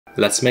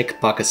Let's make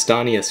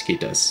Pakistani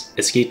Esquites.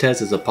 Esquites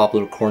is a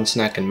popular corn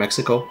snack in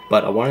Mexico,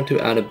 but I wanted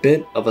to add a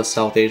bit of a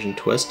South Asian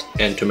twist.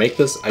 And to make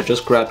this, I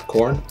just grabbed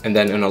corn, and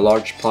then in a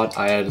large pot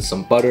I added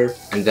some butter,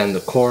 and then the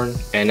corn,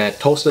 and I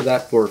toasted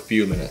that for a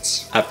few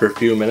minutes. After a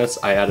few minutes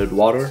I added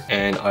water,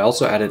 and I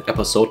also added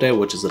epazote,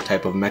 which is a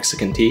type of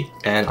Mexican tea,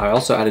 and I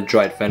also added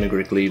dried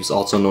fenugreek leaves,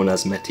 also known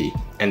as meti.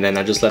 And then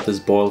I just let this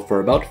boil for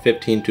about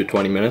 15 to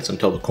 20 minutes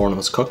until the corn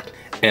was cooked.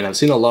 And I've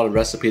seen a lot of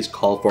recipes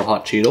call for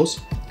hot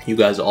Cheetos. You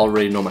guys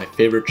already know my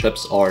favorite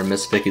chips are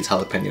Miss Vicky's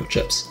jalapeno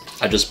chips.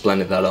 I just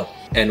blended that up.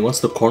 And once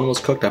the corn was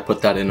cooked, I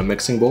put that in a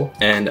mixing bowl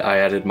and I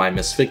added my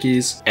Miss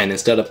Vicky's, and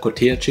instead of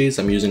cotija cheese,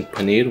 I'm using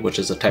paneer, which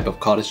is a type of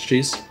cottage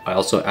cheese. I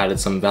also added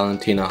some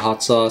Valentina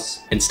hot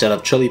sauce. Instead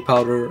of chili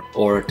powder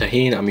or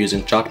Tajin, I'm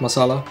using Chaat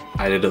masala.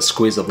 I added a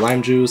squeeze of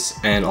lime juice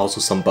and also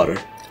some butter.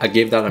 I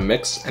gave that a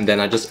mix, and then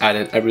I just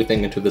added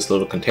everything into this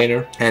little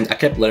container, and I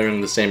kept layering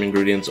the same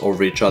ingredients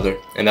over each other,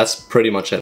 and that's pretty much it.